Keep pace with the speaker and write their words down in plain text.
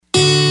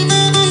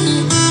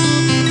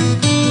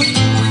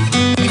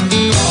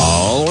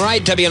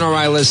right,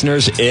 WNRI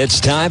listeners, it's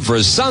time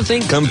for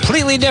something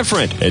completely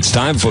different. It's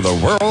time for the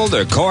world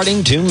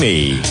according to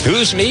me.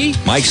 Who's me?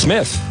 Mike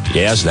Smith.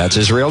 Yes, that's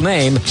his real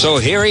name. So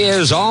here he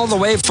is all the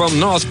way from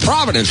North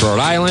Providence, Rhode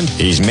Island.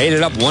 He's made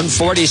it up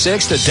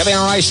 146 to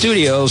WNRI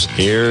Studios.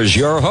 Here's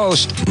your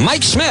host,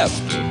 Mike Smith.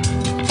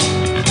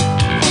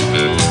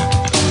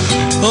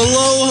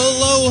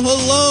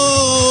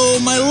 Hello,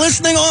 my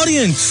listening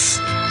audience.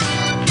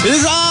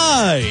 Tis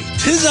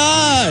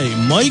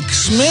I, Mike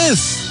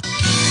Smith,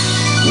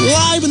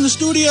 live in the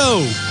studio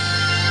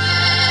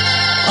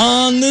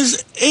on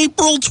this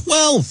April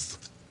 12th,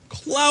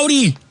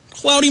 cloudy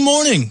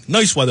morning.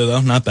 Nice weather,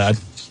 though, not bad.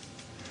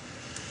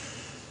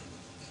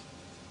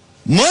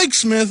 Mike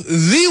Smith,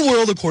 the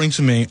world according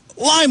to me,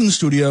 live in the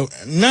studio,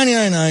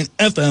 99.9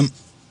 FM,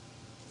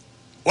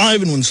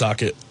 live in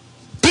Woonsocket.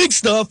 Big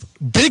stuff.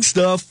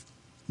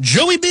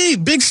 Joey B,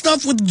 big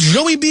stuff with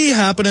Joey B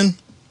happening.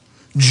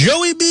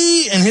 Joey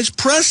B and his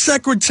press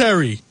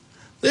secretary,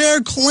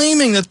 they're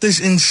claiming that this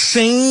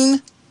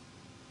insanely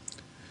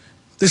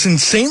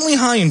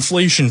high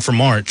inflation for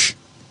March,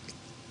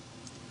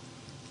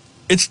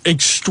 it's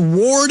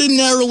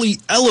extraordinarily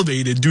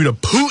elevated due to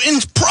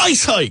Putin's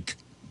price hike.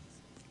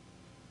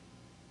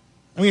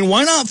 I mean,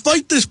 why not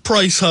fight this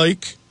price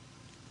hike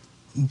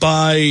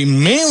by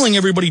mailing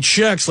everybody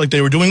checks like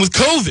they were doing with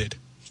COVID?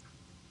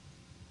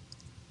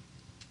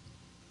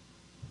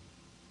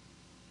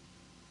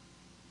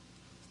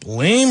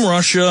 Blame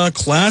Russia.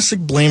 Classic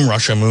blame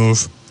Russia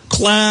move.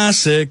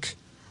 Classic.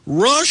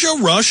 Russia.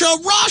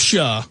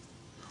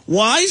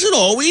 Why is it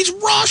always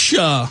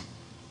Russia?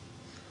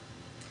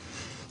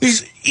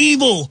 These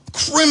evil,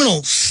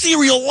 criminal,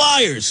 serial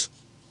liars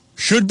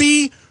should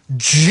be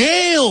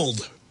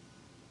jailed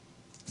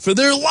for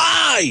their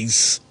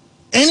lies.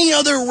 Any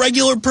other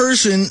regular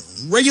person,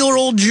 regular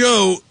old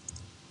Joe,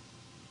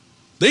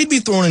 they'd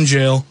be thrown in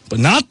jail, but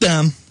not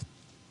them.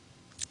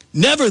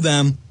 Never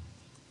them.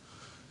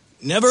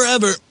 Never,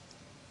 ever.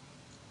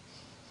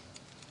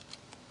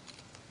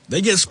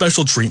 They get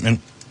special treatment.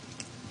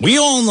 We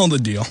all know the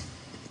deal.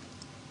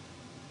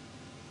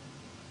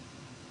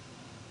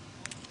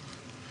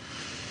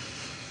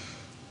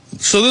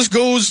 So this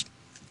goes,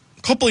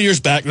 a couple of years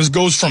back, this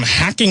goes from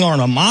hacking our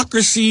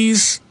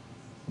democracies,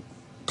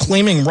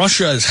 claiming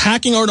Russia is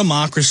hacking our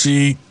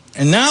democracy,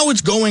 and now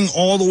it's going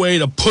all the way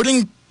to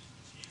putting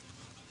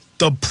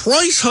the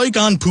price hike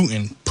on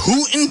Putin.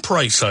 Putin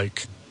price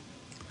hike.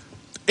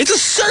 It's a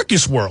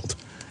circus world.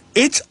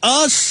 It's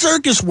a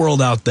circus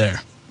world out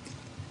there.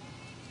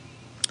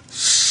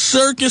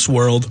 Circus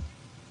world.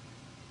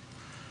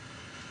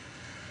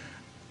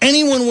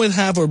 Anyone with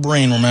half a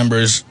brain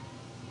remembers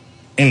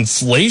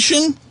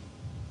inflation.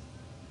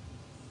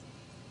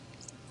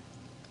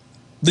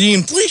 The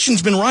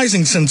inflation's been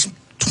rising since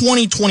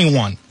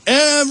 2021.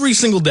 Every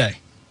single day.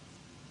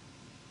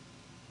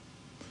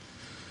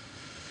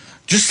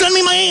 Just send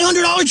me my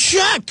 $800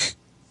 check.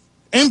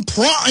 And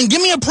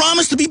give me a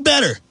promise to be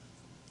better.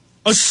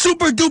 A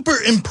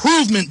super-duper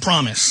improvement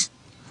promise.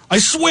 I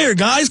swear,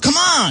 guys, come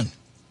on.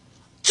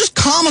 Just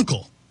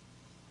comical.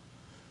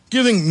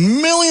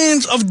 Giving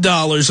millions of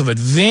dollars of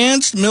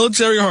advanced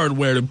military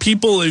hardware to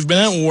people they've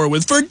been at war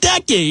with for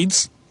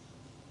decades.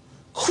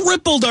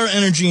 Crippled our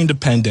energy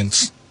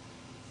independence.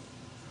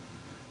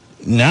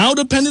 Now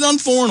dependent on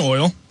foreign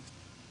oil.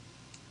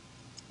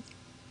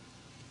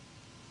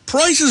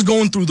 Prices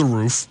going through the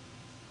roof.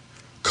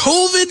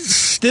 COVID's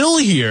still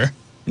here.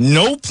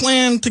 No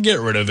plan to get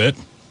rid of it.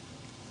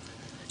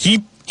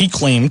 He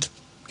claimed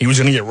he was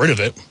going to get rid of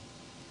it.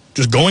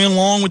 Just going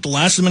along with the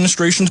last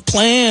administration's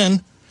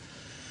plan.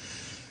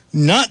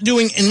 Not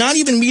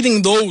even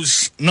meeting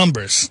those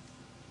numbers.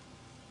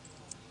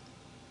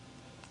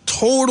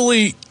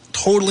 Totally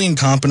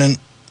incompetent.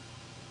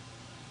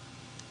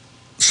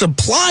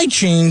 Supply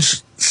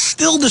chains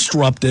still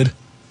disrupted.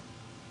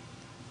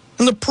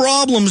 And the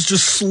problem's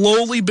just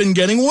slowly been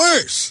getting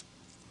worse.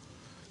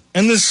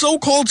 And this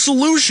so-called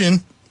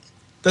solution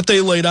that they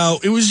laid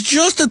out, it was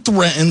just to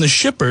threaten the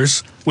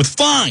shippers with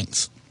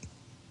fines.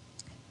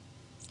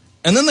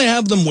 And then they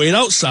have them wait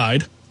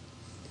outside.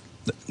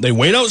 They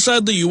wait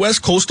outside the U.S.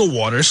 coastal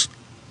waters.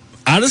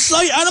 Out of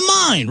sight, out of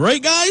mind,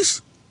 right,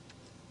 guys?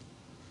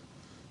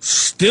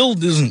 Still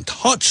doesn't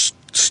touch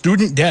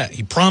student debt.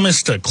 He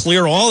promised to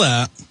clear all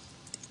that.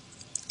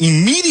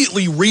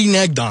 Immediately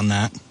reneged on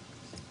that.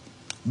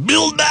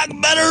 Build back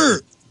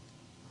better.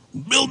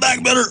 Build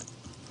back better.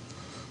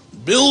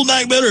 Build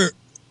back better.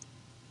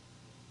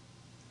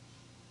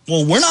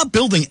 Well, we're not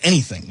building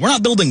anything. We're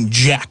not building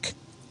jack.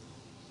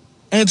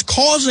 And it's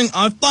causing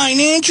a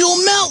financial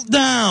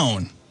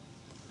meltdown.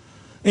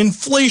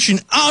 Inflation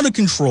out of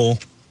control.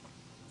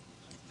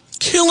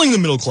 Killing the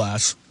middle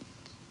class.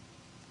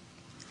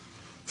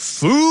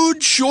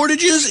 Food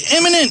shortages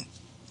imminent.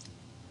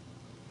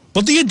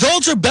 But the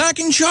adults are back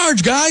in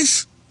charge,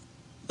 guys.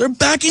 They're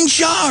back in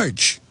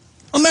charge.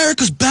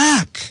 America's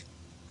back.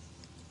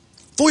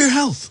 For your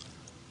health.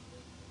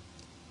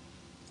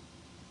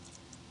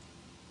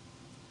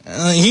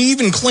 He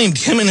even claimed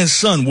him and his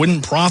son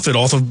wouldn't profit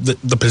off of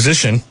the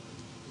position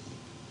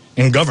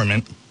in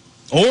government.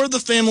 or the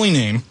family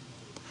name,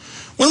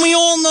 when we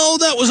all know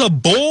that was a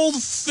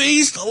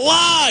bold-faced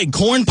lie,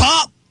 Corn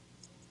Pop?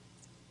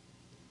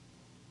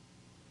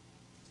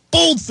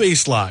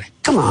 Bold-faced lie.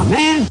 Come on,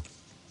 man.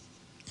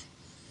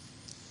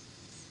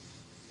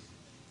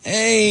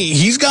 Hey,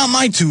 he's got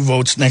my 2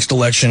 votes next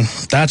election,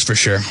 that's for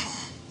sure.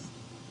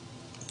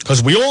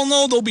 Because we all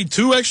know there'll be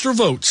 2 extra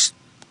votes.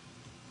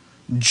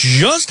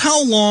 Just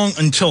how long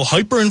until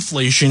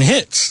hyperinflation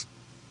hits?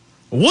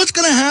 What's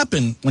going to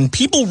happen when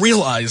people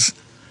realize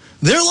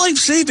their life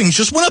savings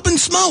just went up in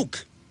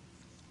smoke?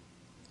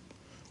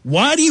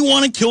 Why do you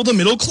want to kill the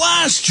middle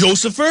class,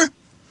 Joesipher?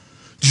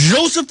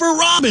 Joesipher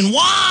Robin,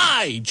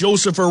 why?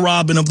 Joesipher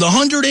Robin of the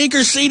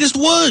 100-acre sadist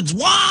woods,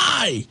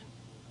 why?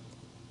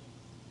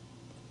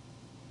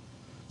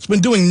 It's been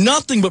doing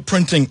nothing but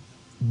printing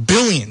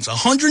billions,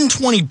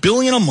 120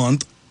 billion a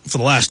month for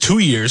the last 2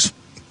 years.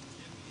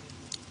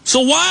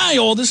 So why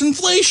all this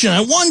inflation,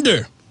 I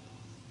wonder?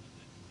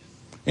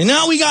 And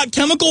now we got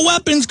chemical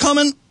weapons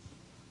coming.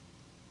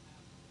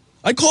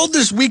 I called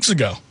this weeks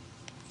ago.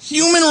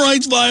 Human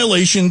rights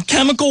violation,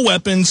 chemical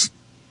weapons.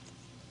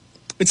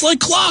 It's like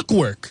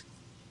clockwork.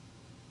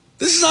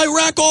 This is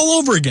Iraq all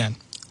over again.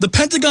 The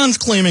Pentagon's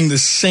claiming the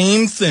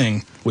same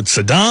thing with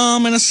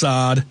Saddam and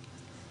Assad.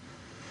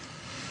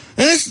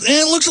 And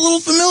it looks a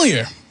little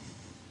familiar.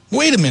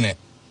 Wait a minute.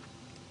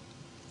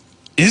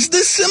 Is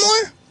this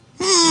similar?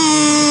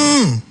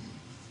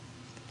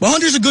 Well,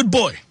 Hunter's a good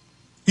boy.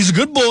 He's a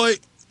good boy.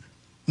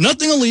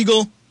 Nothing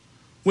illegal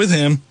with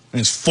him and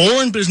his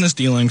foreign business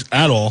dealings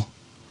at all.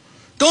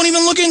 Don't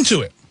even look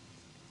into it.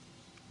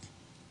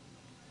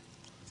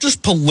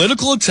 Just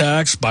political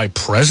attacks by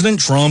President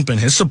Trump and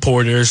his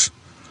supporters.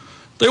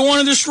 They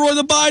want to destroy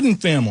the Biden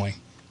family.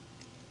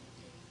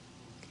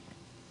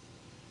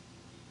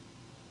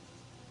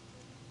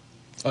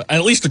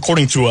 At least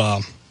according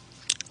to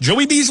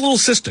Joey B's little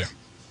sister.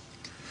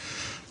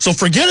 So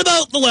forget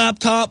about the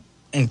laptop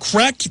and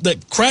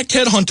that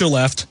crackhead Hunter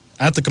left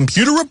at the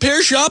computer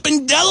repair shop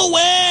in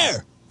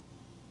Delaware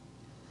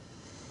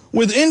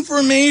with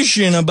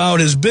information about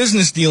his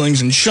business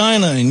dealings in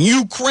China and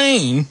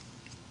Ukraine,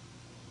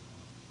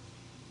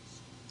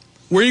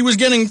 where he was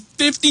getting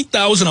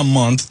 $50,000 a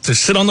month to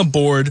sit on the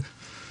board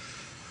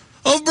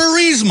of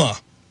Burisma,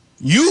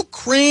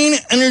 Ukraine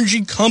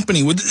energy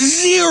company with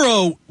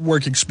 0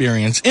 work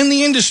experience in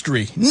the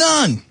industry.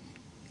 None.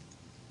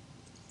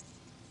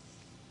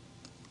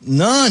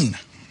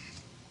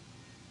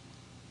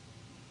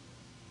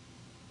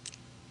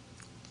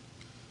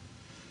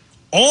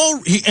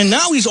 And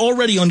now he's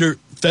already under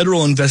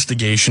federal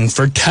investigation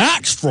for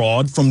tax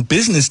fraud from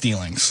business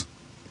dealings.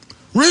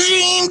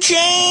 Regime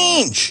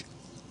change!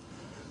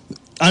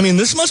 I mean,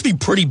 this must be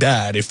pretty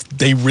bad if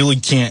they really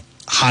can't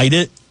hide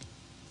it.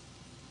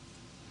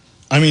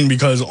 I mean,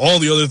 because all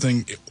the other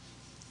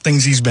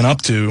things he's been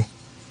up to,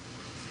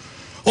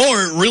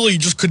 or it really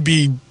just could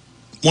be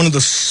one of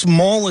the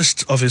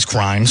smallest of his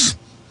crimes.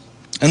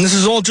 And this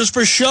is all just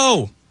for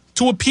show,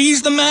 to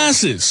appease the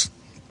masses.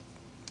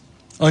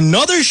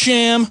 Another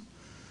sham.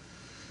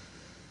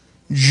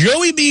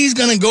 Joey B's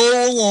going to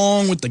go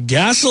along with the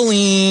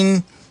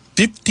gasoline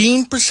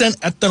 15%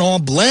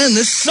 ethanol blend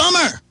this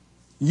summer.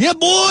 Yeah,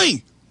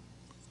 boy.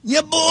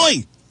 Yeah,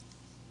 boy.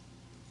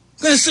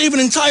 Going to save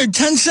an entire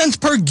 10 cents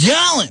per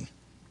gallon.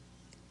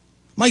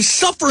 My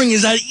suffering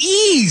is at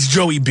ease,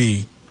 Joey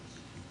B.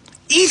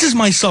 Eases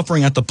my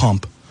suffering at the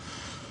pump.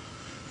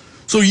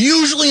 So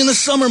usually in the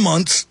summer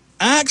months,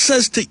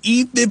 access to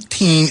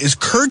E15 is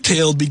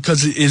curtailed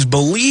because it is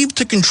believed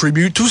to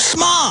contribute to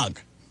smog.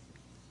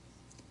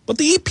 But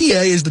the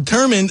EPA has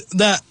determined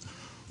that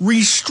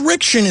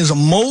restriction is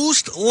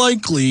not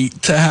likely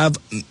to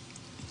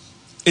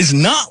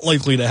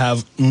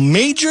have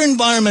major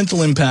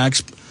environmental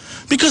impacts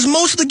because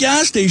most of the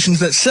gas stations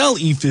that sell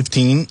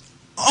E15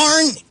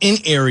 aren't in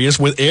areas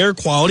with air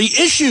quality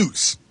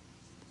issues.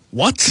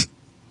 What?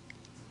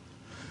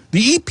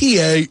 The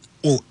EPA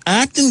will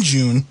act in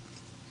June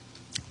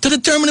to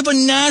determine if a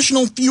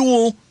national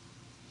fuel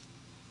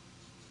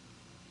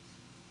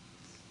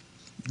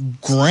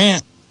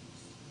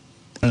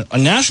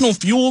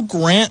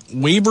grant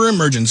waiver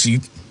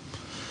emergency,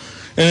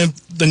 and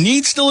if the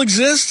need still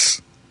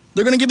exists,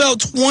 they're going to give out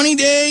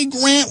 20-day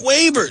grant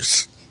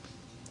waivers.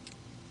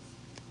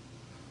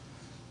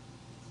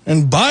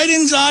 And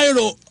Biden's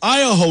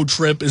Idaho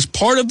trip is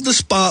part of the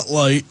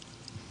spotlight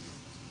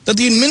that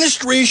the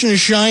administration is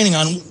shining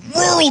on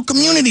rural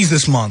communities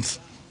this month.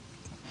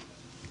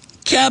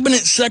 Cabinet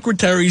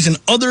secretaries and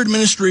other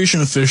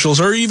administration officials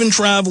are even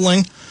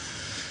traveling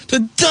to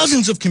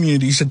dozens of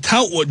communities to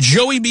tout what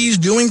Joey B is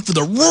doing for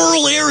the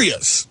rural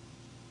areas.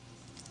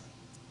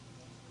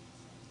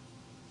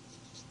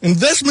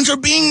 Investments are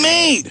being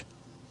made.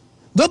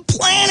 The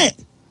planet.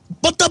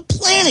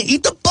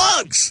 Eat the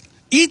bugs.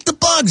 Eat the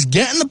bugs.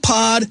 Get in the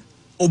pod.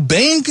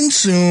 Obey and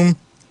consume.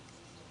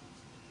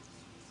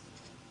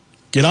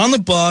 Get on the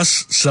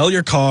bus. Sell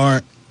your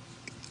car.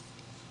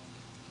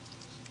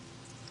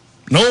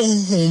 No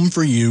home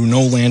for you.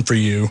 No land for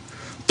you.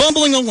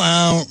 Bumbling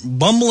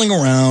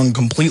around,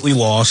 completely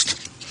lost.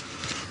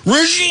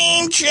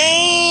 Regime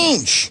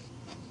change.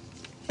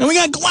 And we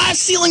got glass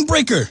ceiling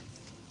breaker.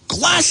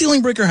 Glass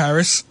ceiling breaker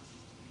Harris.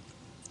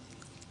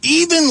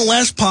 Even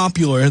less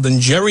popular than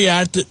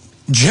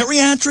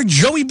geriatric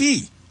Joey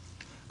B.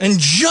 And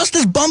just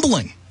as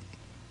bumbling.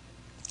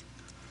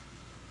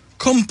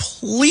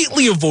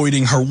 Completely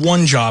avoiding her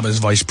one job as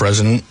vice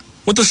president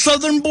with the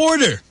southern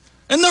border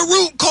and the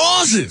root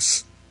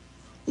causes.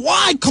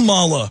 Why,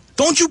 Kamala?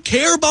 Don't you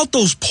care about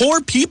those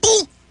poor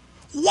people?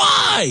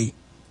 Why?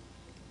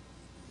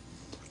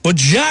 But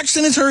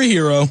Jackson is her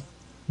hero,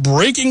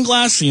 breaking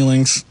glass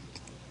ceilings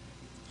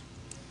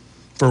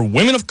for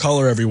women of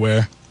color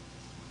everywhere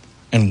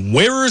and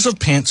wearers of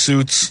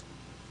pantsuits,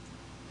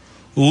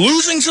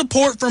 losing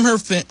support from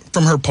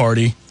her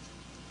party.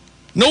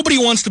 Nobody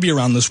wants to be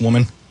around this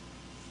woman.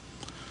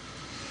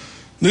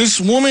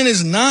 This woman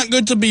is not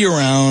good to be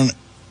around.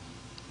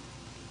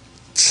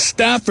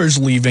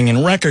 Staffers leaving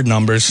in record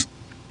numbers.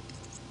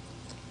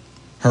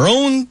 Her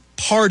own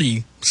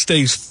party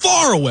stays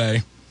far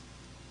away.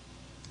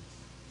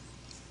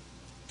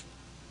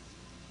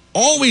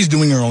 Always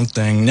doing her own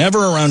thing, never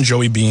around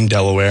Joey B in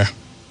Delaware.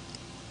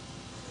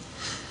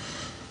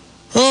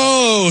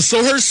 Oh,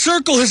 so her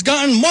circle has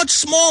gotten much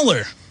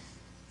smaller.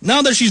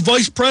 Now that she's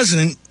vice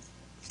president,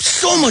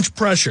 so much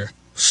pressure.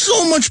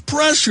 So much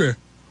pressure.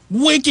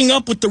 Waking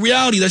up with the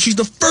reality that she's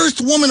the first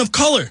woman of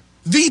color,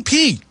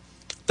 VP.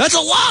 That's a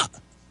lot.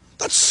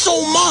 That's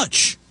so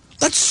much.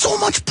 That's so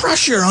much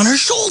pressure on her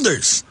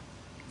shoulders.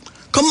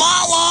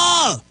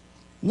 Kamala!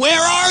 Where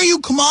are you,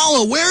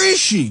 Kamala? Where is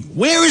she?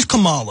 Where is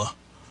Kamala?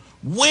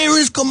 Where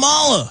is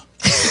Kamala?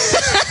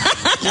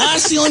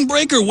 Glass ceiling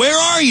breaker, where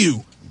are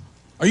you?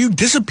 Are you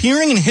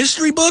disappearing in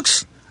history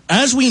books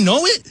as we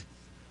know it?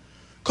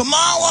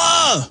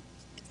 Kamala!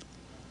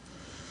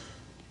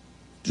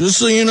 Just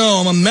so you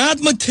know, I'm a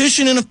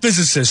mathematician and a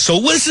physicist, so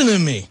listen to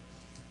me.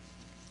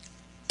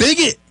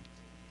 Bigot.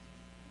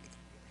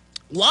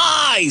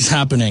 Lies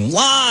happening.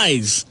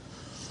 Lies.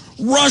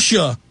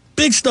 Russia.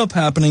 Big stuff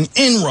happening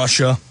in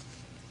Russia.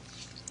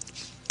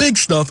 Big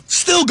stuff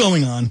still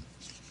going on.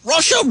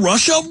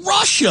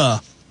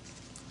 Russia.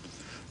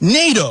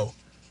 NATO.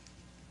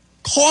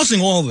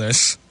 Causing all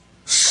this.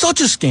 Such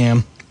a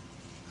scam.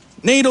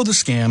 NATO the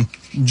scam.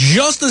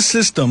 Just a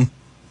system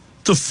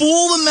to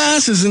fool the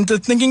masses into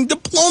thinking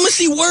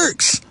diplomacy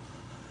works.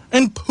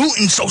 And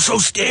Putin's so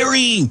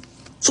scary.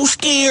 So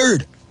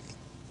scared.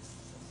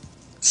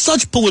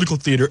 Such political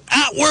theater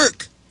at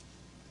work.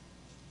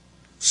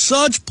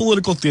 Such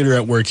political theater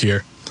at work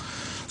here.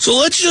 So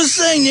let's just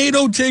say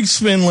NATO takes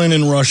Finland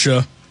and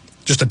Russia,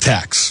 just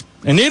attacks.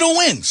 And NATO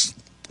wins.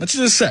 Let's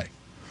just say.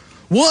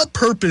 What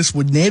purpose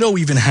would NATO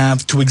even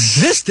have to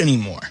exist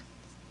anymore?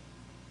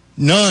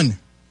 None.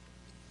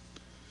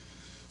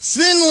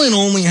 Finland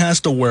only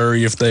has to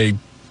worry if they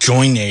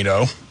join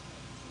NATO,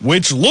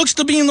 which looks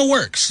to be in the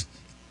works.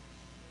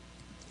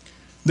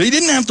 They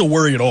didn't have to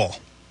worry at all.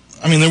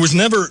 I mean, there was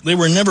never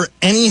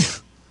any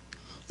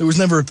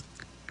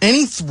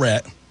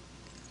threat.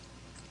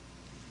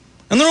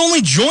 And they're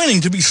only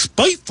joining to be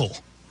spiteful.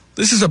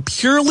 This is a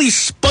purely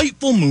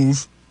spiteful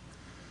move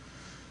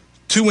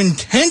to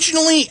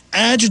intentionally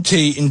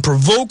agitate and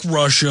provoke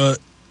Russia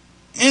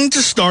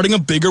into starting a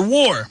bigger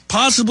war,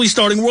 possibly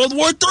starting World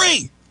War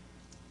III.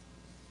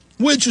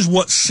 Which is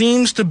what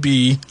seems to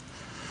be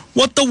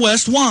what the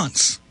West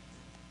wants.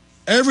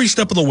 Every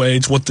step of the way,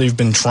 it's what they've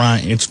been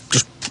trying. It's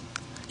just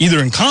either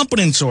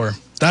incompetence or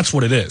that's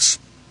what it is.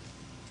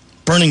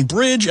 Burning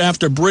bridge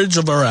after bridge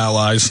of our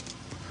allies.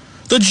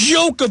 The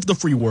joke of the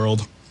free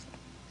world.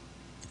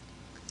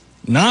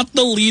 Not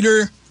the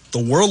leader,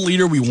 the world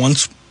leader we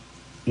once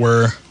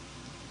were.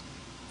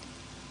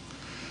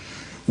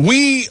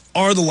 We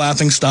are the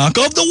laughingstock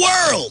of the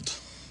world.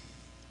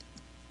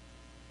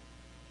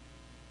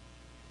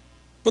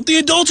 But the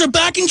adults are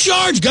back in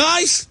charge,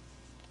 guys.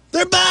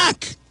 They're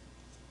back.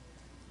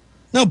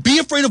 Now, be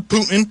afraid of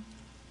Putin.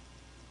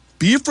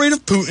 Be afraid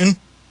of Putin.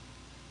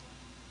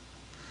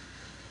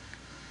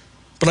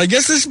 But I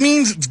guess this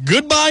means it's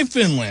goodbye,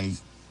 Finland.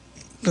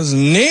 Because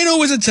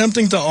NATO is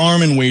attempting to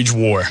arm and wage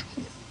war.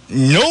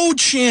 No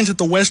chance that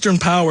the Western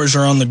powers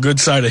are on the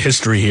good side of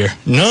history here.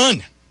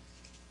 None.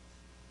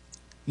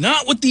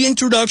 Not with the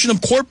introduction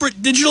of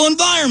corporate digital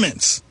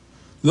environments.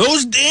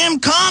 Those damn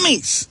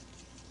commies.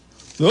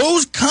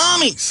 Those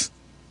commies.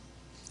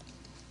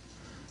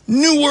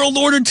 New World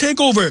Order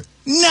takeover,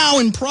 now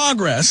in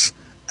progress.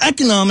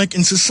 Economic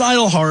and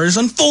societal horrors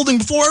unfolding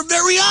before our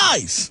very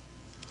eyes.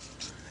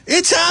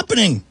 It's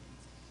happening.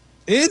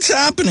 It's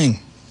happening.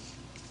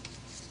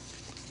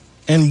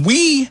 And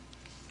we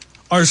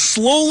are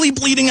slowly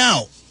bleeding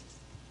out.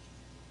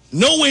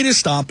 No way to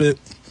stop it.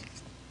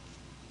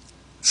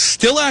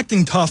 Still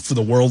acting tough for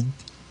the world.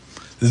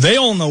 They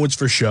all know it's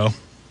for show.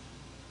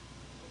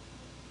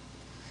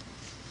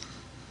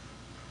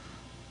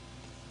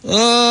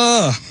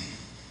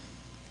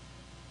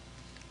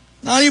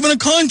 Not even a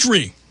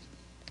country.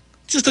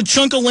 Just a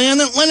chunk of land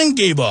that Lenin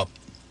gave up.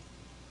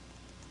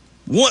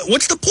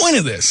 What's the point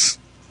of this?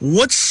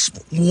 What's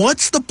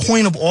the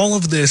point of all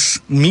of this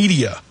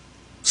media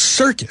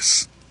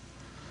circus?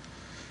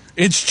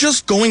 It's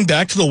just going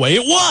back to the way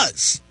it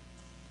was.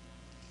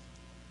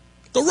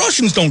 The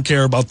Russians don't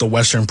care about the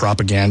Western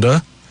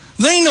propaganda.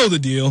 They know the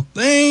deal.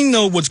 They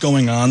know what's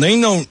going on. They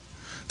know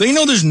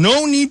there's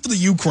no need for the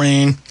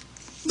Ukraine.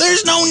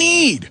 There's no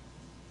need.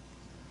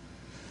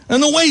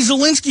 And the way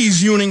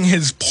Zelensky's using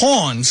his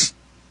pawns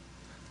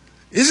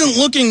isn't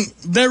looking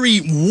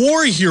very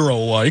war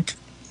hero-like.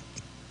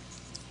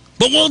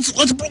 But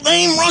let's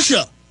blame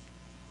Russia.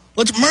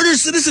 Let's murder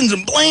citizens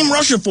and blame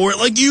Russia for it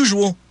like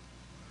usual.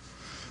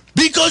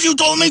 Because you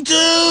told me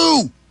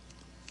to.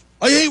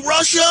 I hate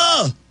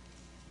Russia.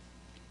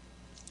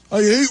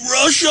 I hate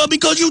Russia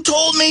because you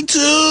told me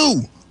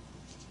to.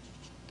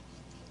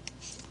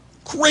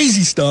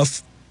 Crazy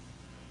stuff.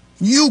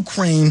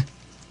 Ukraine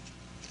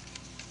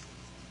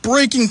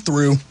breaking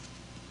through.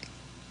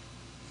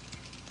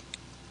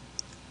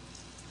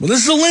 Well,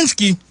 this is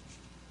Zelensky.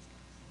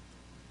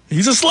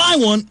 He's a sly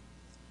one.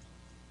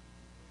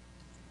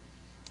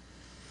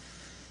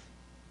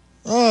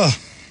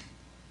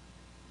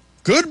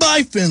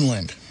 Goodbye,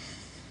 Finland.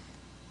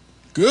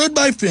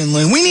 Goodbye,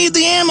 Finland. We need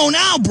the ammo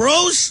now,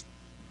 bros.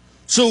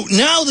 So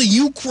now the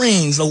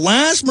Ukrainians, the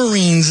last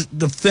Marines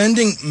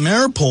defending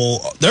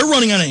Mariupol, they're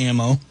running out of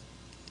ammo.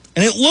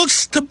 And it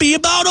looks to be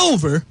about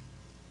over.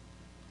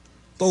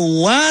 The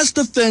last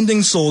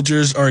defending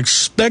soldiers are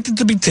expected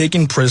to be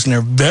taken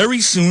prisoner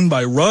very soon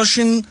by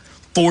Russian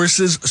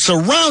forces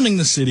surrounding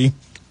the city.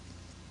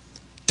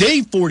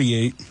 Day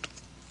 48.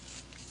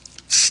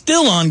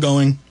 Still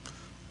ongoing.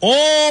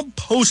 All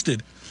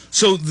posted.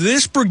 So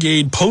this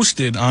brigade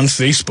posted on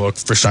Facebook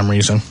for some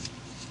reason.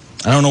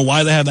 I don't know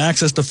why they have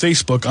access to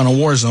Facebook on a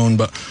war zone,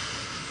 but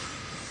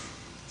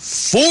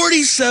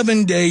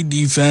 47-day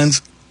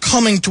defense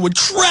coming to a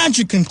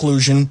tragic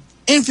conclusion.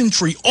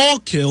 Infantry all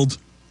killed.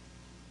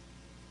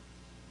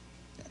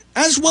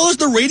 As well as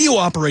the radio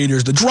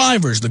operators, the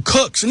drivers, the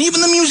cooks, and even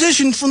the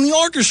musicians from the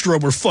orchestra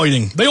were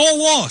fighting. They all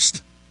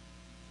lost.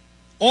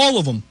 All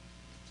of them.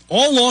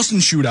 All lost in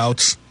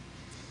shootouts.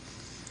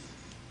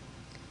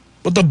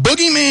 But the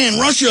boogeyman,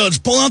 Russia, is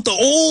pulling out the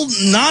old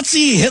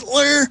Nazi,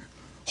 Hitler,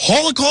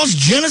 Holocaust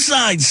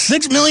genocide,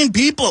 6 million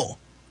people.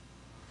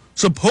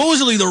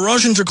 Supposedly the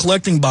Russians are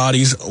collecting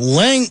bodies,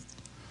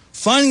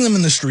 finding them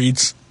in the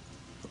streets,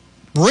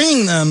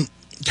 bringing them,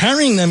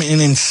 carrying them,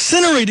 and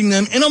incinerating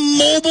them in a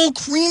mobile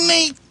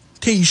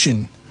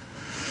cremation.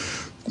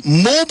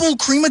 Mobile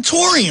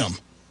crematorium.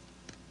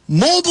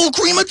 Mobile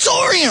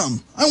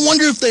crematorium. I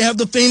wonder if they have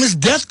the famous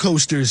death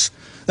coasters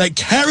that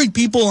carried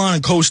people on a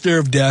coaster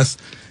of death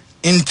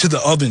into the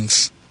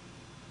ovens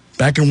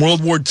back in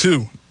World War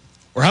II.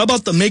 Or how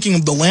about the making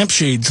of the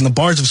lampshades and the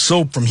bars of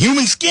soap from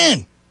human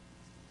skin?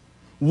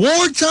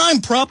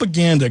 Wartime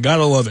propaganda,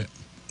 gotta love it.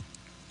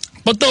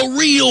 But the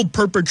real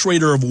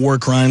perpetrator of war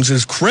crimes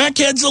is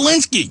Crackhead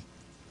Zelensky,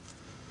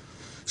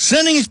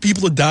 sending his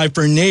people to die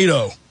for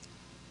NATO.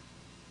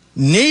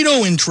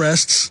 NATO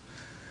interests,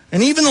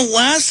 and even the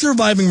last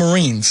surviving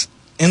Marines,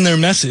 in their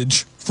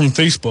message from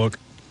Facebook,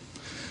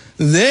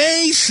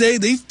 they say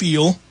they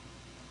feel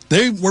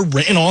they were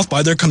written off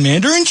by their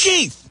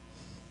commander-in-chief.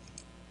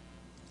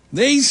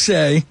 They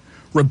say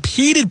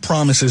repeated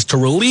promises to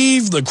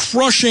relieve the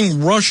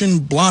crushing Russian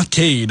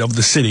blockade of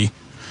the city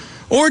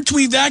or to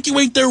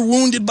evacuate their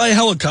wounded by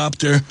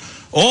helicopter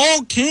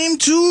all came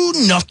to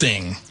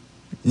nothing.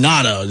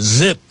 Nada,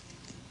 zip.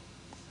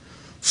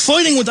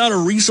 Fighting without a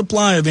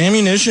resupply of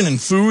ammunition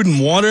and food and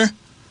water,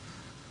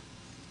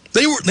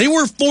 they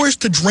were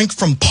forced to drink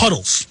from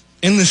puddles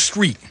in the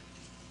street.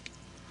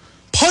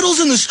 Puddles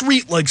in the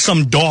street like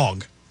some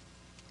dog.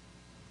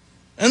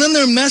 And then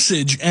their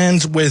message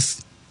ends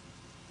with,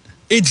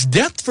 "It's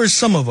death for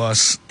some of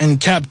us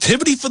and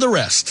captivity for the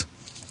rest."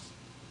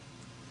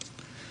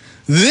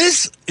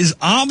 This is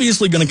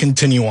obviously going to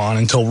continue on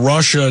until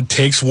Russia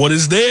takes what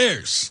is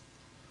theirs.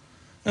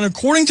 And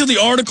according to the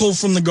article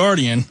from The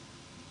Guardian,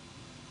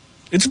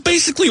 it's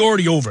basically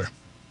already over.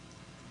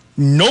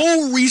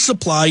 No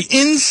resupply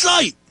in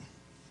sight.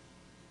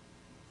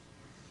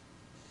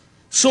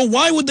 So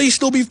why would they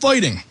still be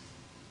fighting?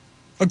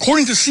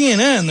 According to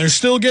CNN, they're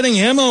still getting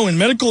ammo and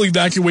medical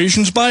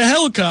evacuations by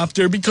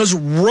helicopter because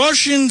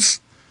Russians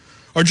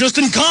are just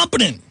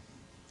incompetent.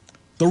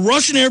 The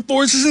Russian Air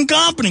Force is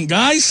incompetent,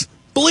 guys.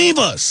 Believe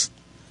us.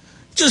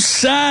 Just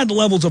sad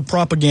levels of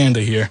propaganda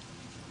here.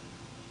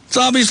 It's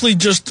obviously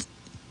just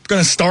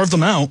going to starve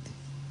them out.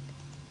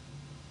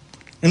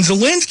 And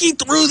Zelensky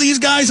threw these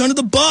guys under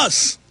the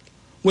bus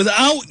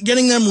without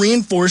getting them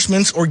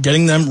reinforcements or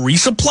getting them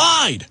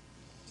resupplied.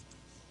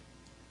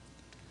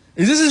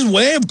 Is this his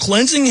way of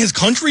cleansing his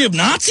country of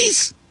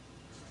Nazis?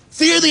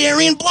 Fear the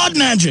Aryan blood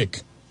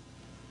magic.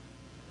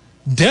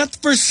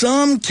 Death for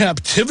some,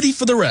 captivity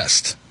for the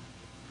rest.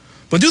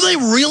 But do they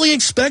really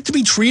expect to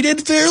be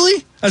treated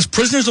fairly as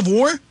prisoners of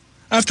war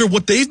after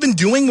what they've been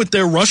doing with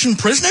their Russian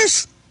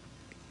prisoners?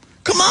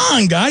 Come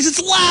on, guys,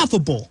 it's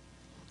laughable.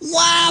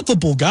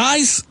 Laughable,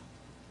 guys.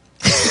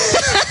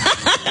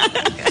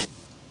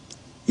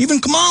 Even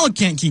Kamala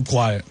can't keep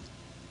quiet.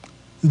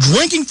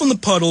 Drinking from the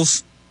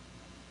puddles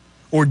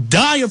or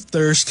die of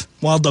thirst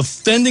while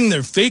defending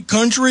their fake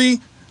country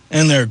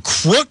and their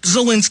crook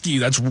Zelensky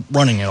that's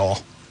running it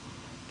all.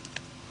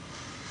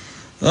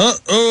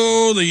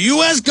 The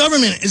U.S.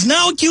 government is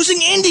now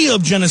accusing India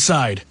of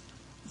genocide.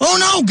 Oh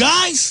no,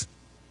 guys!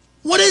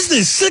 What is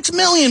this? 6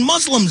 million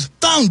Muslims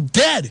found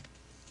dead.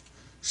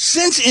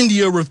 Since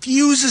India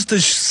refuses to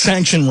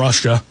sanction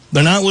Russia,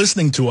 they're not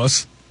listening to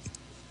us.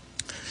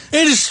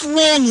 It is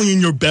strongly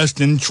in your best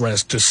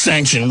interest to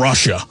sanction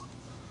Russia.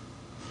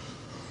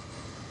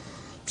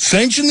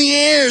 Sanction the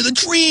air, the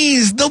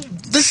trees,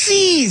 the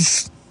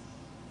seas.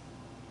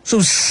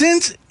 So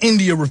since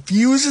India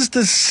refuses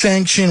to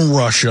sanction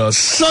Russia,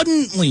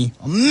 suddenly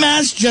a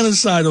mass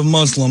genocide of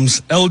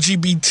Muslims,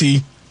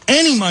 LGBT,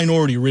 any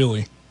minority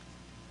really,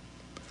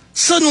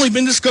 suddenly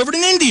been discovered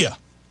in India.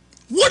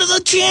 What are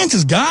the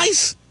chances,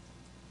 guys?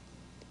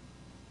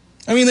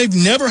 I mean, they've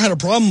never had a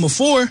problem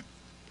before.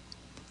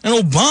 And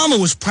Obama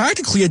was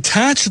practically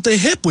attached at the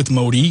hip with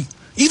Modi,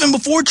 even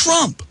before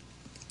Trump.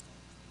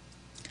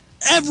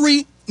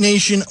 Every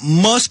nation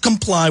must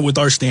comply with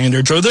our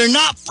standards or they're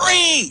not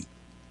free.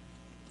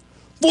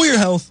 For your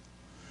health.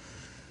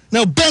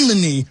 Now bend the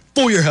knee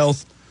for your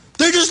health.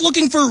 They're just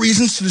looking for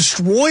reasons to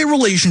destroy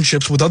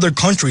relationships with other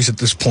countries at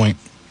this point.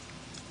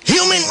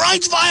 Human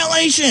rights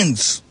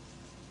violations.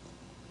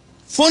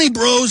 Funny,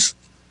 bros.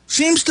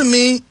 Seems to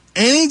me,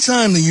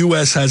 anytime the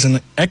U.S. has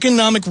an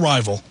economic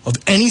rival of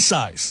any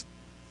size,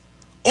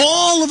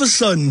 all of a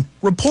sudden,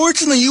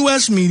 reports in the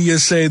U.S. media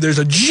say there's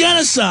a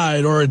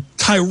genocide or a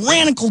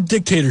tyrannical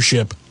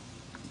dictatorship.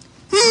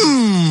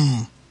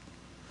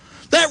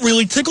 That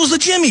really tickles the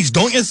jimmies,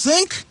 don't you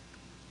think?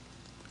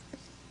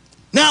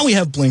 Now we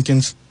have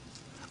Blinken's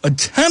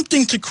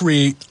attempting to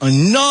create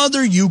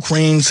another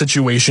Ukraine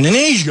situation in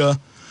Asia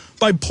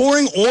by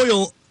pouring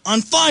oil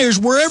on fires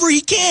wherever he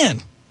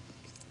can.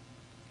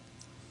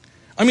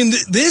 I mean,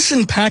 this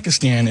in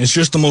Pakistan is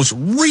just the most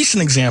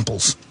recent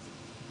examples.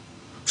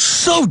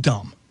 So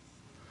dumb.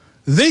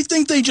 They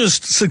think they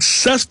just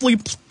successfully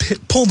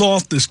pulled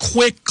off this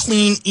quick,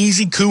 clean,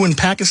 easy coup in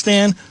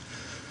Pakistan.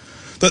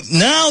 But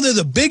now they're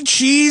the big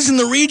cheese in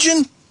the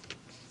region?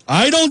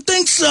 I don't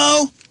think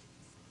so.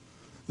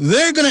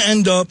 They're going to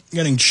end up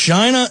getting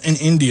China and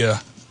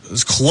India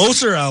as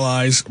closer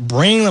allies,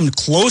 bringing them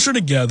closer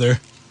together.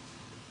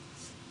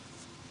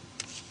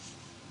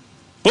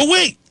 But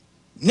wait,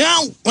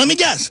 now, let me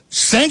guess.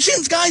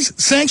 Sanctions, guys?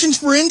 Sanctions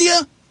for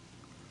India?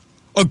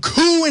 A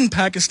coup in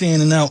Pakistan,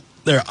 and now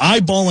they're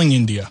eyeballing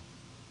India.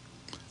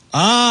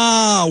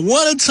 Ah,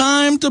 what a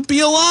time to be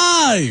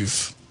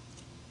alive.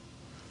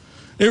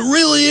 It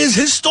really is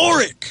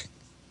historic.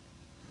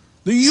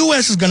 The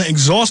U.S. is going to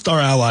exhaust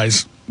our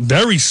allies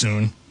very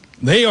soon.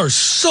 They are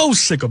so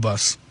sick of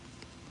us.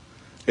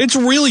 It's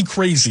really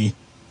crazy.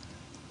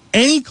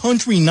 Any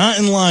country not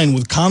in line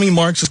with commie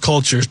Marxist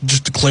culture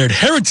just declared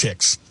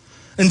heretics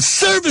and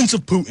servants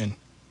of Putin.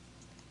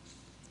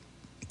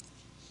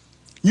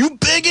 You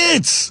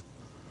bigots!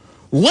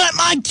 Let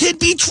my kid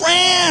be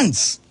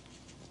trans!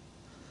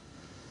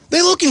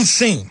 They look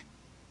insane,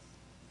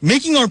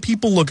 making our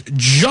people look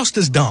just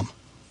as dumb.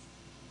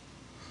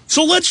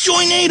 So let's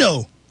join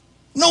NATO.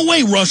 No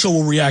way Russia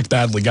will react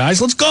badly,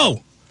 guys. Let's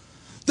go.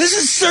 This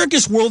is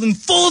Circus World in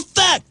full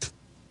effect.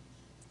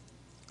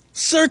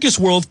 Circus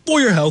World,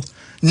 for your health.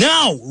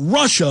 Now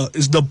Russia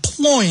is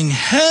deploying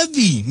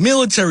heavy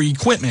military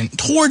equipment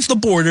towards the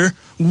border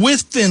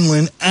with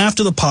Finland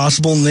after the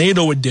possible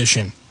NATO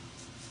addition.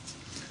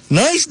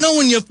 Nice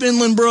knowing you,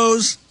 Finland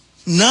bros.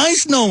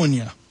 Nice knowing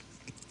you.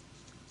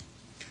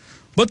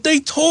 But they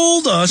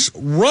told us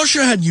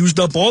Russia had used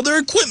up all their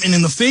equipment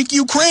in the fake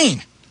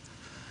Ukraine.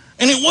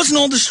 And it wasn't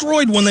all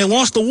destroyed when they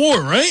lost the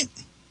war, right?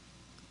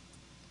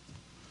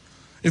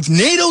 If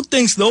NATO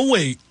thinks they'll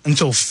wait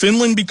until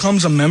Finland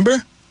becomes a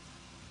member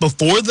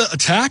before the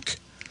attack,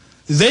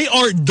 they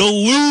are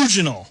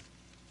delusional.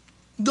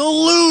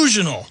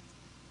 Delusional.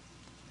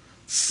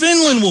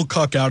 Finland will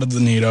cuck out of the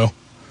NATO.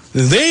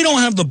 They don't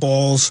have the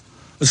balls,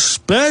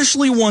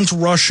 especially once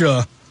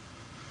Russia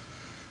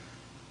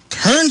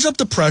turns up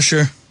the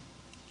pressure.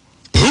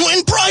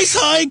 Putin price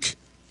hike.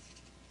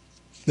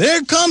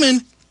 They're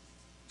coming.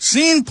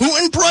 Seeing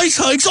Putin price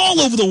hikes all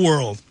over the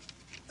world.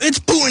 It's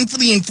Putin for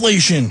the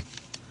inflation.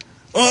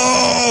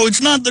 Oh,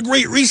 it's not the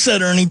Great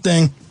Reset or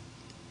anything.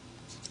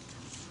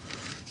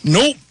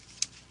 Nope.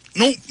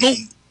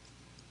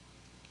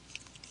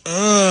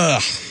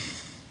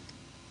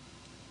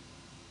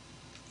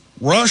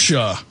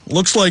 Russia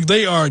looks like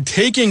they are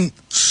taking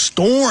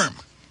the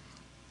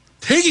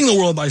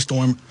world by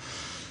storm.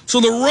 So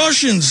the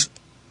Russians,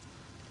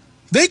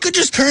 they could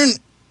just turn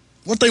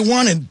what they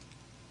wanted.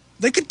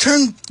 They could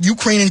turn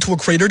Ukraine into a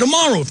crater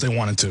tomorrow if they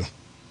wanted to.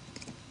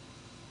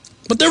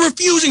 But they're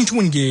refusing to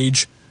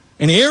engage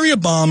in area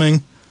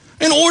bombing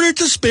in order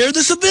to spare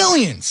the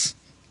civilians.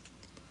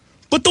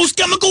 But those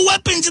chemical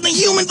weapons and the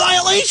human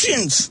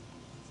violations.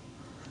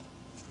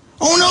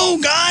 Oh no,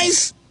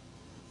 guys.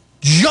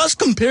 Just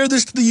compare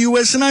this to the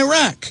U.S. and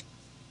Iraq.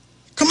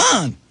 Come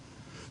on.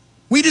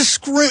 We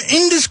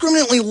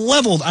indiscriminately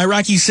leveled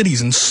Iraqi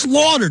cities and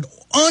slaughtered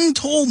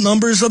untold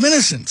numbers of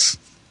innocents.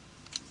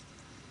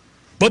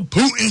 But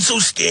Putin's so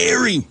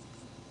scary.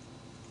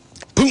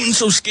 Putin's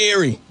so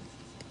scary.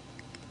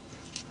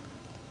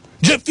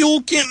 Jet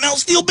fuel can't melt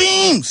steel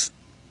beams.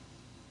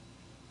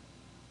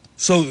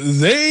 So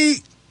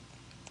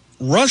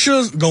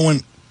Russia's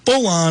going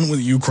full on with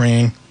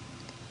Ukraine.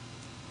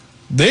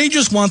 They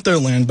just want their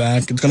land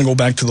back. It's going to go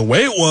back to the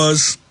way it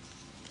was.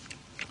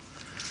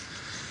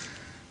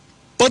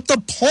 But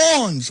the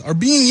pawns are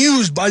being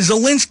used by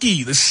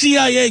Zelensky, the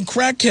CIA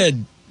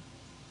crackhead.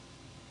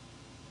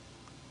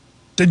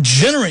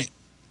 Degenerate.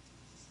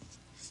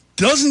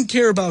 Doesn't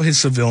care about his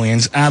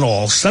civilians at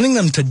all, sending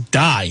them to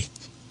die.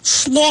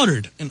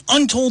 Slaughtered in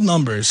untold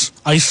numbers.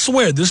 I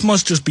swear this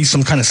must just be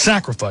some kind of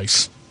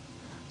sacrifice.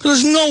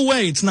 Because there's no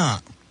way it's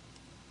not.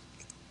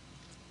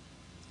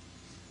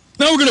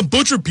 Now we're going to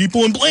butcher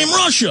people and blame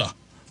Russia.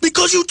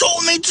 Because you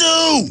told me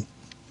to.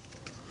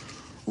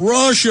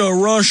 Russia.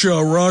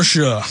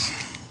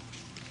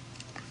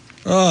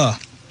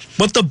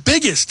 But the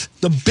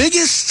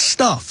biggest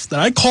stuff that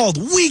I called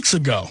weeks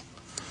ago,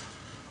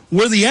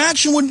 where the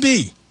action would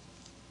be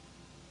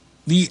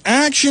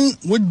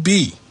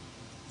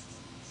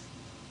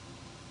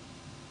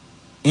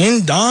in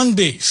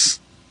Donbass.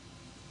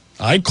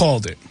 I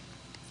called it.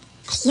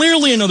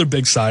 Clearly another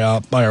big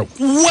psyop by our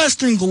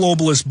Western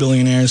globalist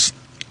billionaires.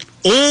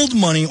 Old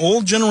money,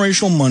 old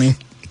generational money,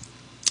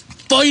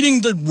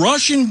 fighting the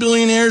Russian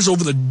billionaires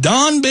over the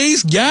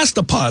Donbass gas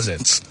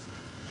deposits.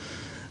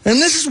 And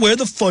this is where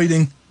the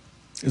fighting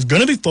is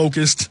going to be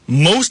focused,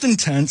 most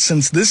intense,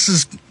 since this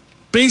is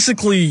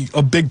basically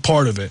a big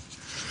part of it.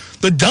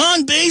 The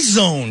Donbass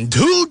zone,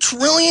 2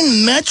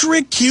 trillion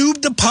metric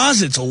cube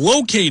deposits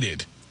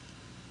located.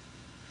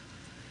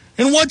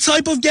 And what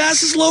type of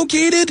gas is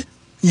located?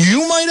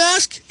 You might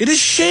ask. It is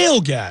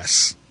shale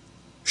gas.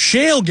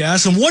 Shale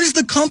gas. And what is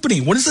the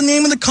company? What is the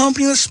name of the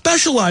company that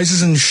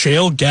specializes in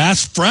shale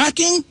gas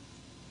fracking?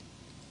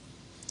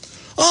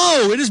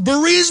 Oh, it is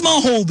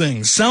Burisma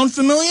Holdings. Sound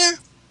familiar?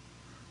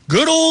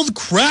 Good old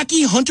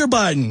cracky Hunter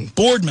Biden,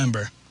 board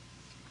member.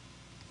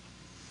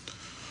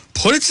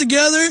 Put it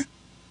together,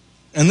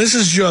 and this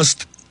is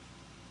just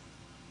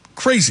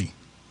crazy.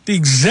 The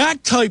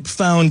exact type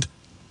found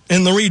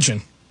in the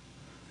region.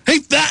 Hey,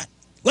 fat,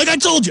 like I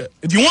told you,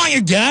 if you want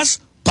your gas,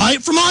 buy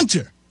it from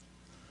Hunter.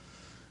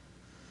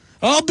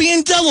 I'll be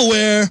in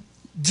Delaware.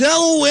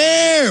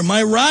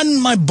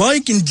 Riding my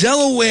bike in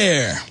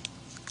Delaware.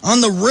 On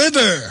the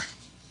river.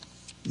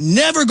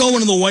 Never going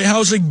to the White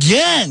House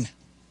again.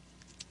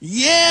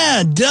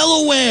 Yeah,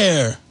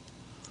 Delaware.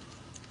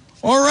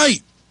 All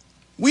right.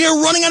 We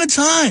are running out of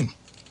time.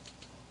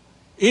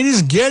 It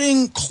is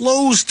getting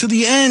close to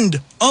the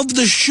end of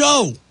the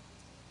show.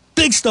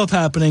 Big stuff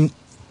happening.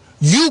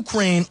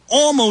 Ukraine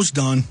almost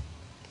done.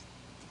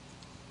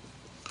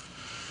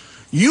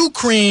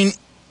 Ukraine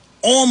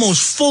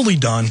almost fully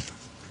done.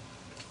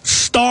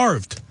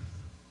 Starved.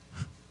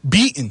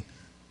 Beaten.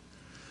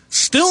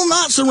 Still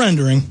not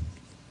surrendering.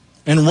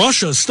 And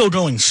Russia is still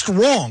going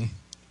strong.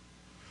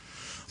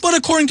 But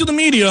according to the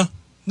media,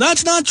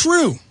 that's not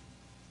true.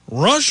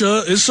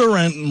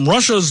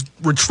 Russia's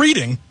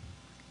retreating.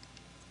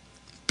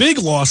 Big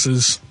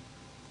losses.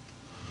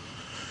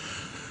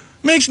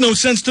 Makes no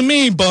sense to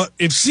me, but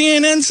if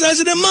CNN says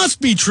it, it must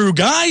be true,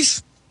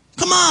 guys.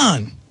 Come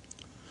on.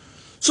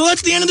 So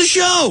that's the end of the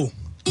show.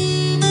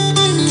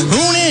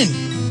 Tune in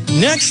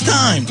next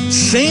time,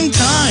 same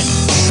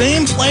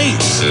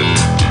place.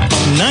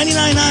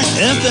 99.9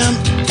 FM.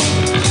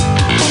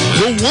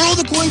 The World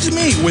According to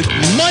Me with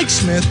Mike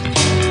Smith.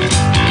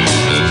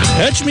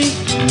 Catch me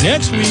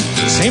next week,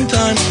 same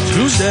time,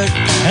 Tuesday,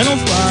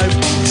 10:05,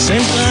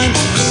 same time,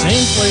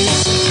 same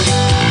place.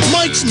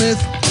 Mike Smith,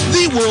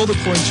 The World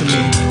According to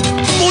Me,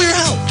 for your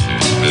health.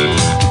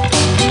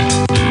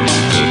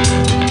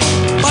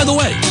 By the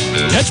way,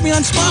 catch me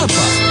on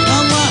Spotify,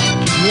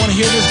 online. If you want to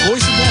hear this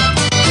voice again.